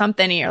looking for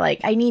something and you're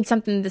like, I need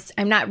something,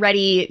 I'm not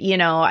ready,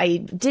 I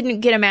didn't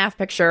get a math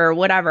picture or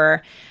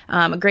whatever,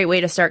 a great way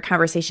to start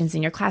conversations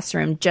in your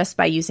classroom just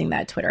by using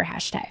that Twitter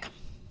hashtag.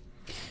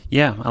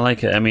 Yeah, I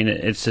like it. I mean,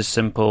 it's as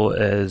simple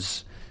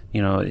as, he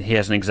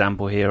has an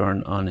example here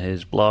on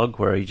his blog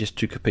where he just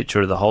took a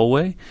picture of the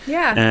hallway.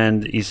 Yeah.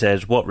 And he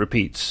says, what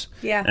repeats?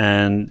 Yeah.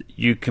 And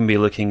you can be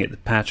looking at the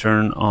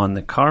pattern on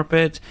the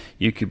carpet.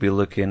 You could be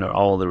looking at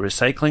all the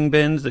recycling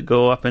bins that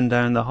go up and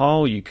down the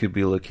hall. You could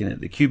be looking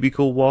at the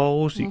cubicle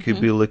walls. You could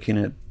be looking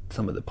at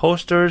some of the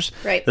posters.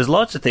 Right. There's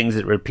lots of things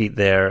that repeat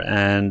there.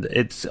 And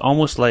it's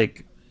almost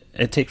like,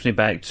 it takes me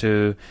back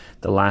to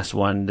the last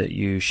one that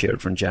you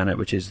shared from Janet,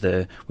 which is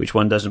which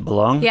one doesn't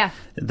belong. Yeah.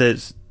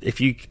 If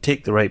you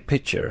take the right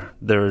picture,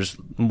 there's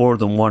more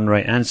than one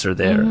right answer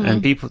there.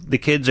 And the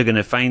kids are going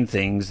to find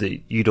things that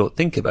you don't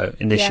think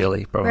about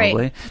initially, probably.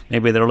 Right.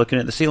 Maybe they're looking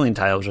at the ceiling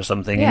tiles or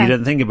something, and you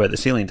didn't think about the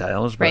ceiling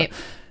tiles. But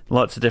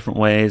lots of different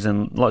ways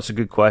and lots of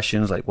good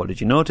questions like, what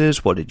did you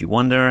notice? What did you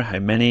wonder? How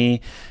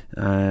many?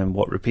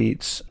 What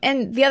repeats?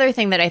 And the other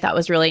thing that I thought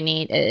was really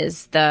neat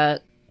is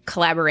the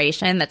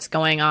collaboration that's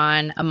going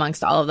on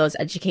amongst all of those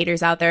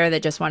educators out there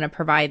that just want to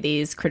provide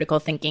these critical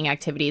thinking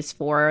activities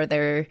for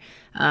their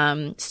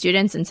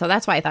students. And so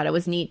that's why I thought it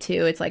was neat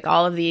too. It's like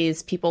all of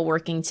these people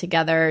working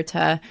together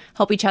to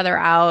help each other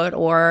out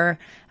or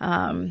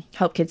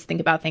help kids think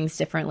about things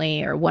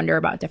differently or wonder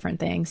about different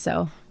things.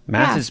 So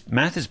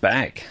math is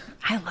back.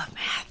 I love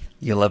math.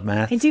 You love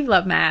math? I do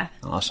love math.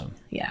 Awesome.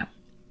 Yeah.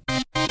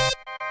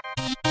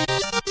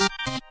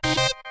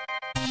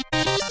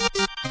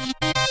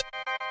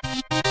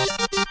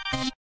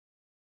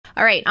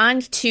 All right,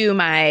 on to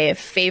my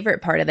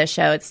favorite part of the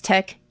show. It's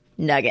Tech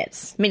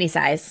Nuggets,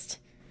 mini-sized.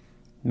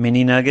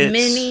 Mini nuggets?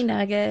 Mini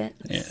nuggets.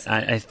 Yeah,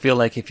 I feel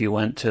like if you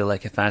went to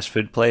like a fast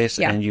food place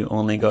and you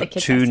only got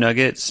 2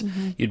 nuggets,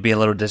 you'd be a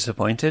little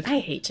disappointed. I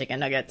hate chicken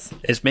nuggets.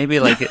 It's maybe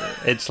like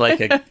it's like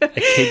a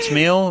kid's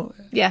meal.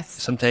 Yes.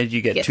 Sometimes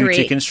you get 2 3.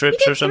 chicken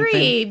strips or something.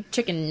 3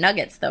 chicken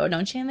nuggets, though,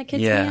 don't you, in the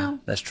kids' meal? Yeah,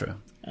 that's true.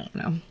 I don't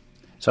know.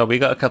 So we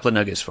got a couple of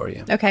nuggets for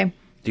you. Okay.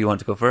 Do you want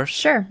to go first?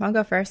 Sure, I'll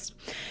go first.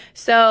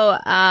 So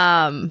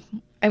I'm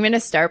going to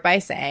start by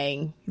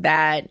saying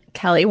that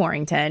Kelly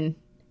Warrington,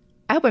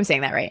 I hope I'm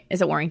saying that right.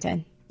 Is it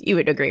Warrington? You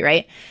would agree,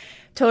 right?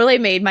 Totally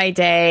made my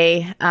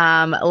day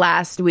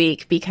last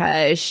week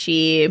because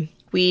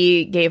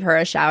we gave her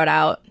a shout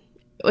out.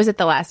 Was it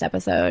the last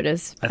episode?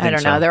 I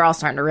don't know. They're all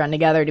starting to run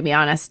together, to be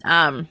honest.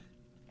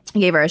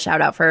 Gave her a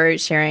shout out for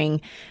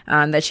sharing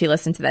that she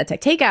listened to that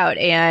Tech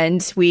Takeout,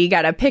 and we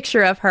got a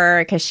picture of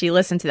her because she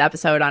listened to the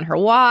episode on her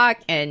walk,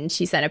 and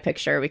she sent a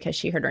picture because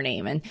she heard her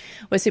name and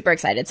was super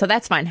excited. So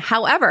that's fun.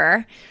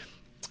 However,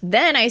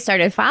 then I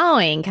started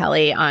following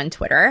Kelly on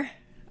Twitter.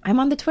 I'm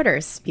on the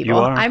Twitters, people. You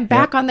are. I'm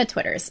back on the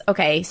Twitters.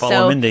 Okay,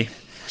 Follow Mindy.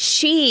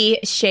 She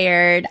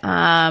shared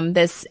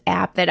this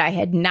app that I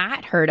had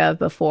not heard of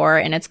before,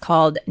 and it's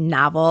called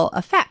Novel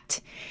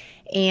Effect.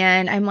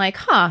 And I'm like,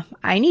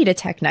 I need a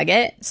tech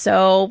nugget.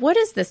 So what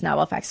is this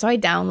Novel Effect? So I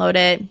download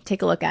it,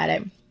 take a look at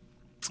it.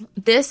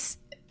 This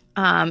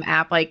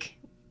app,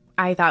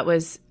 I thought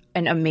was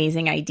an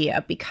amazing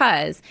idea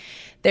because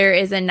there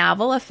is a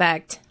Novel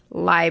Effect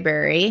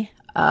library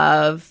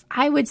of,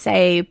 I would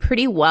say,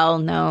 pretty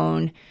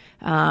well-known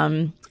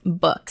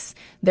books.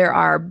 There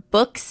are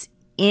books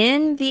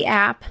in the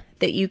app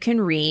that you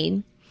can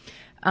read.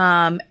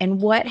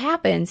 And what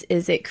happens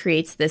is it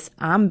creates this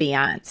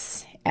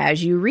ambiance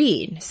as you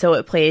read. So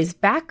it plays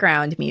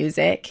background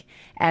music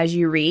as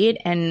you read.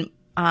 And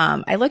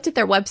I looked at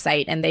their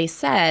website and they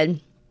said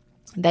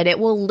that it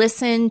will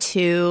listen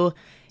to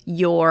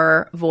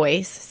your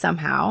voice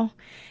somehow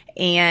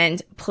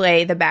and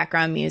play the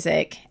background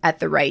music at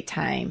the right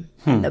time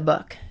in the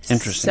book.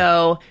 Interesting.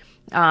 So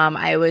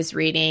I was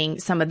reading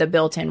some of the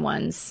built-in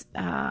ones,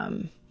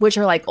 which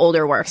are like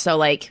older works. So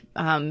like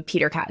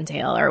Peter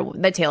Cottontail or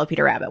The Tale of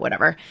Peter Rabbit,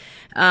 whatever.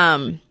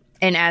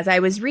 And as I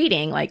was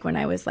reading, like when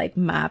I was like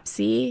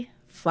Mopsy,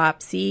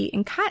 Flopsy,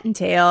 and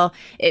Cottontail,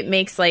 it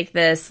makes like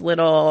this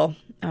little,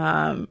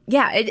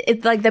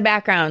 it's like the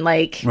background,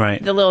 like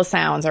the little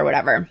sounds or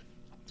whatever.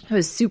 I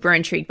was super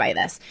intrigued by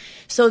this.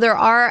 So there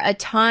are a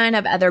ton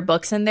of other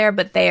books in there,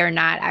 but they are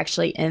not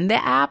actually in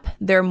the app.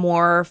 They're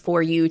more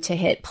for you to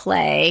hit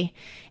play,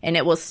 and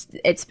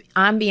it's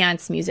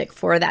ambiance music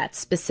for that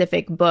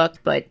specific book,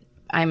 but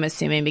I'm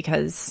assuming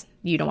because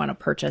you don't want to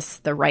purchase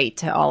the right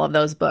to all of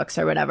those books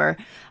or whatever.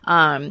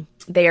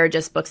 They are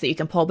just books that you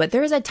can pull, but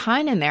there's a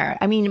ton in there.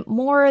 I mean,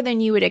 more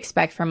than you would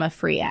expect from a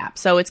free app.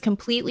 So it's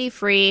completely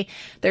free.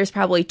 There's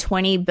probably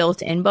 20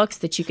 built-in books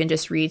that you can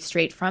just read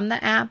straight from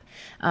the app.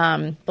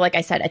 But like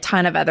I said, a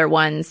ton of other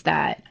ones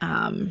that,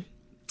 that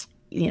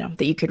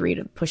you could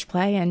read, push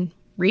play and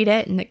read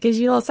it. And it gives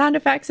you little sound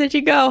effects as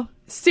you go.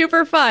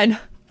 Super fun.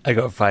 I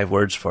got 5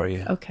 words for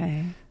you.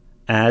 Okay.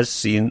 As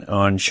seen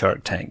on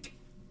Shark Tank.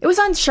 It was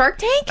on Shark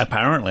Tank?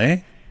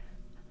 Apparently.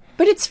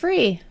 But it's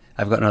free.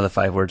 I've got another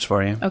 5 words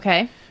for you.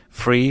 Okay.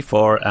 Free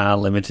for a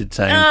limited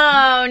time.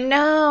 Oh,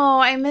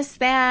 no. I missed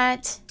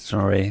that.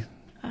 Sorry.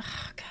 Oh,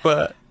 God.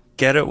 But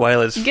get it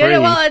while it's free. Get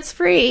it while it's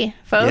free,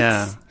 folks.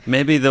 Yeah.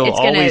 Maybe they'll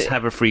always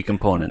have a free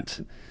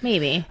component.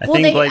 Maybe.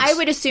 I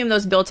would assume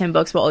those built-in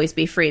books will always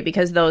be free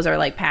because those are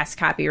like past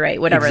copyright,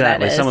 whatever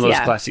that is. Some of those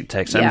classic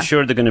texts. I'm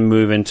sure they're going to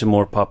move into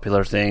more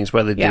popular things,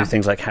 whether they do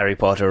things like Harry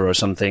Potter or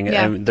something.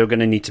 They're going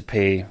to need to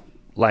pay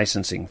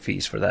licensing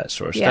fees for that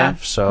sort of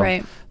stuff.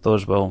 So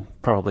those will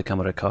probably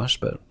come at a cost.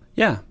 But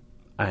yeah,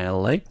 I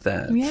like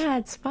that. Yeah,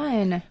 it's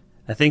fun.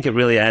 I think it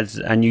really adds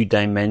a new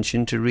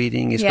dimension to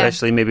reading,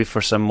 especially maybe for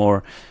some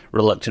more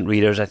reluctant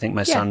readers. I think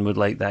my son would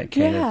like that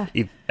kind of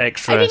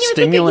extra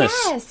stimulus.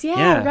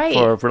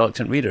 For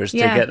reluctant readers to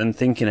get them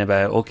thinking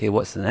about, okay,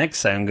 what's the next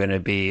sound going to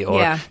be?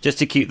 Or just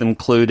to keep them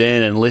clued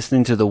in and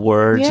listening to the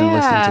words and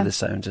listening to the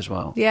sounds as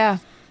well. Yeah.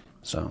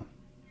 So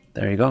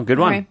there you go. Good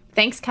one. Right.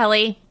 Thanks,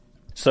 Kelly.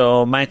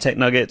 So my tech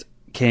nugget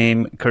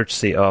came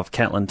courtesy of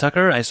Caitlin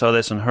Tucker. I saw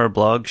this on her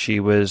blog. She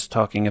was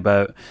talking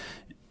about...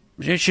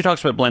 She talks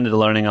about blended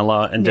learning a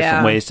lot and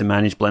different ways to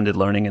manage blended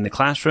learning in the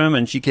classroom.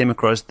 And she came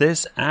across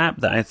this app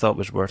that I thought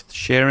was worth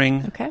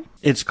sharing. Okay.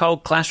 It's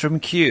called Classroom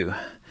Q.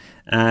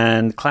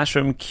 And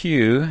Classroom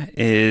Q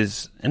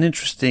is an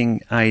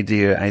interesting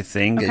idea, I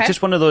think. Okay. It's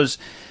just one of those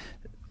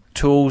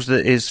tools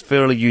that is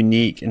fairly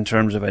unique in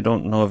terms of I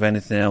don't know of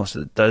anything else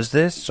that does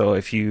this. So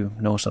if you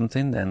know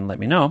something, then let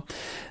me know.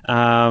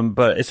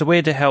 But it's a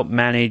way to help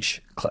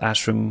manage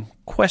classroom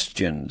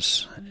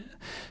questions.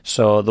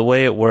 So the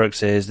way it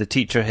works is the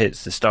teacher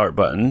hits the start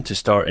button to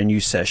start a new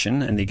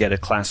session and they get a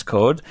class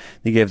code.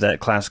 They give that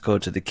class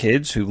code to the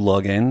kids who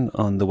log in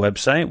on the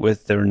website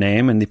with their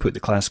name and they put the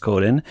class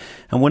code in.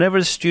 And whenever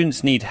the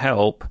students need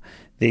help,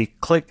 they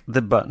click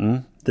the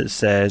button that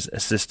says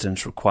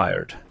assistance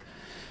required.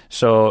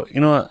 So,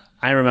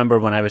 I remember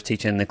when I was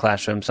teaching in the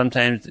classroom,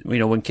 sometimes,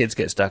 when kids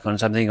get stuck on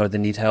something or they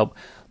need help,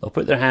 they'll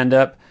put their hand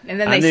up. And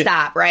then they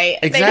stop, right?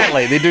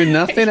 Exactly. They do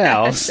nothing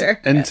else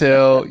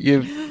until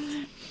you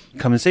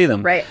come and see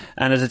them. Right.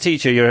 And as a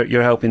teacher,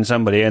 you're helping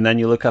somebody, and then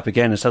you look up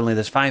again and suddenly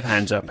there's 5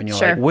 hands up, and you're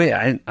like, wait,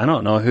 I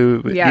don't know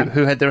who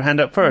had their hand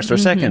up first or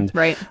second.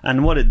 Right.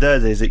 And what it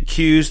does is it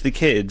cues the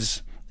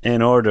kids in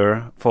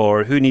order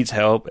for who needs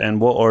help and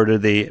what order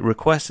they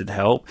requested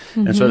help.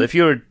 And so if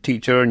you're a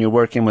teacher and you're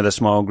working with a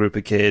small group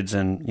of kids,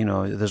 and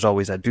there's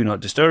always that do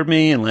not disturb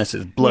me unless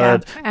it's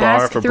blood,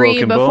 bar for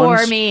broken bones.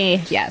 Ask 3 before me.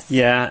 Yes.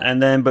 Yeah,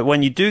 and then but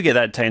when you do get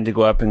that time to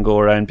go up and go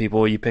around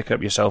people, you pick up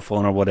your cell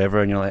phone or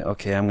whatever, and you're like,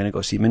 okay, I'm going to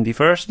go see Mindy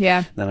first.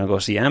 Yeah. Then I'll go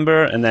see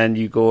Amber, and then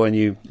you go and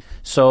you.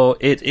 So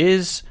it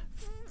is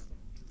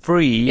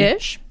free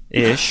ish.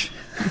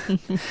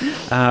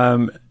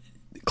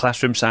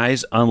 Classroom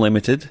size,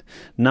 unlimited.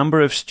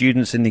 Number of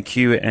students in the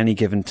queue at any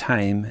given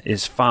time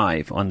is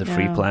 5 on the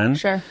free plan.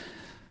 Sure.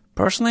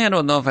 Personally, I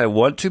don't know if I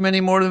want too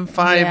many more than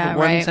 5 at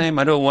one time.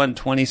 I don't want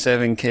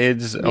 27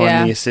 kids on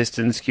the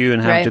assistance queue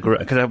and have to go,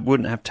 because I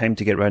wouldn't have time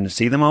to get around and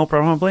see them all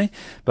probably.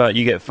 But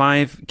you get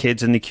 5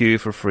 kids in the queue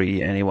for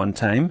free any one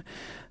time.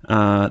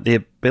 The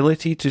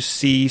ability to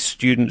see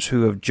students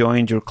who have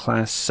joined your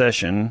class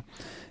session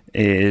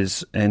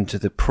is into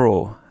the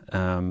Pro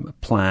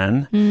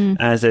plan,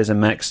 as is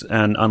an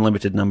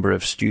unlimited number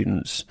of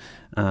students.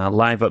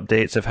 Live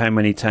updates of how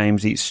many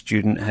times each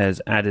student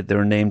has added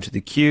their name to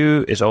the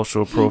queue is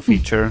also a Pro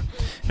feature,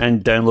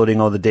 and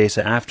downloading all the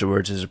data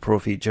afterwards is a Pro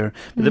feature.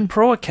 But the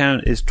Pro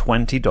account is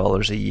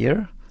 $20 a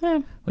year.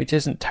 Which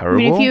isn't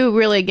terrible. If you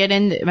really get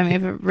into,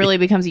 if it really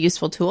becomes a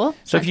useful tool.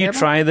 So if you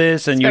try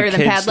this and your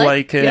kids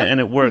like it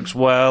and it works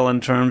well in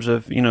terms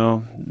of,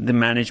 the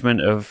management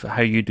of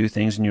how you do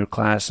things in your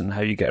class and how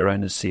you get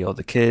around to see all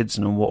the kids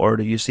and in what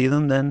order you see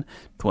them, then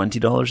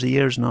 $20 a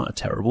year is not a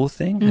terrible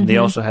thing. And they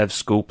also have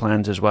school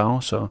plans as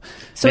well. So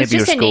maybe it's just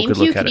your school a name could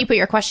queue. look at Can you put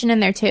your question in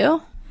there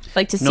too?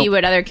 Like to see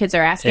what other kids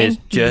are asking? It's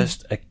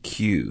just a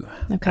queue.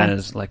 Okay.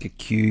 As like a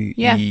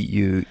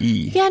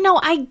Q-E-U-E. Yeah, no,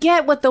 I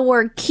get what the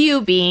word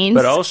queue means.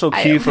 But also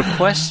queue for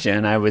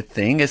question, I would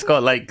think. It's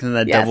got like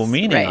that double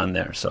meaning on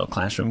there. So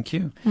classroom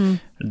queue.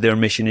 Their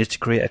mission is to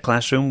create a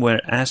classroom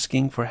where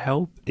asking for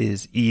help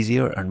is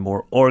easier and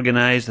more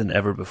organized than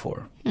ever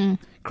before.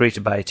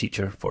 Created by a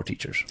teacher for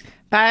teachers.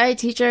 By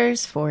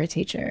teachers for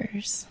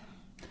teachers.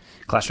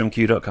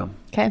 Classroomq.com.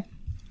 Okay.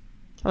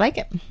 I like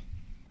it.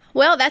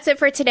 Well, that's it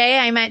for today.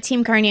 I'm at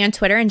Team Carney on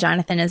Twitter, and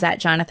Jonathan is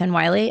at Jonathan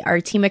Wiley. Our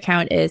team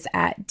account is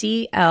at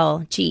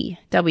DLGWAEA,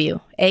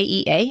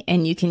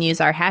 and you can use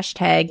our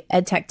hashtag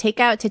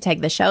EdTechTakeout to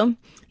tag the show.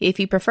 If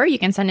you prefer, you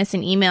can send us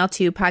an email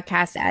to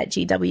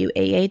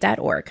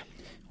podcast@gwaa.org.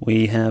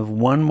 We have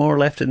one more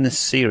left in this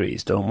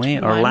series, don't we?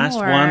 Our last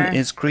one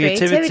is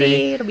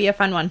creativity. It'll be a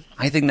fun one.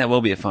 I think that will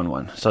be a fun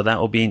one. So that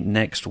will be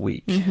next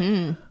week.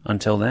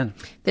 Until then.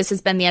 This has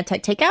been the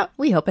EdTech Takeout.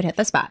 We hope it hit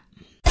the spot.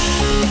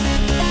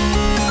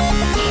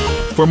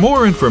 For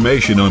more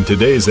information on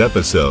today's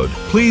episode,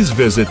 please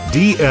visit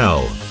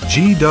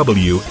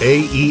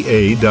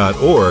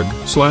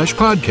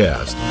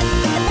dlgwaea.org/podcast.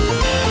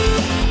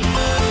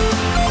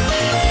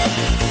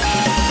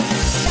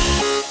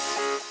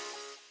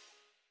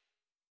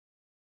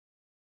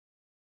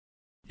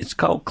 It's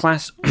called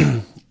class.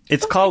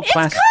 It's called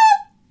class.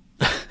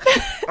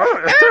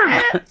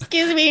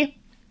 Excuse me.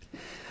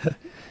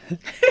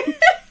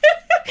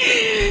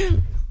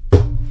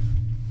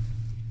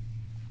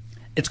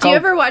 Do you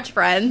ever watch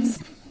Friends?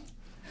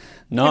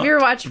 Not Have you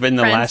ever watched in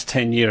the Friends? last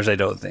 10 years, I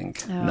don't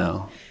think. Oh.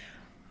 No.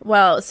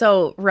 Well,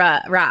 so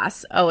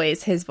Ross,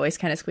 always his voice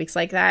kind of squeaks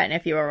like that. And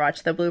if you ever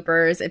watch the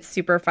bloopers, it's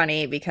super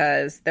funny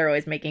because they're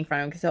always making fun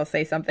of him because he'll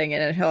say something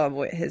and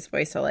his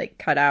voice will like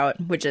cut out,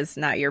 which is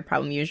not your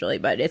problem usually,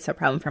 but it's a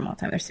problem from all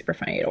time. They're super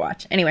funny to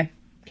watch. Anyway,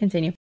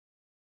 continue.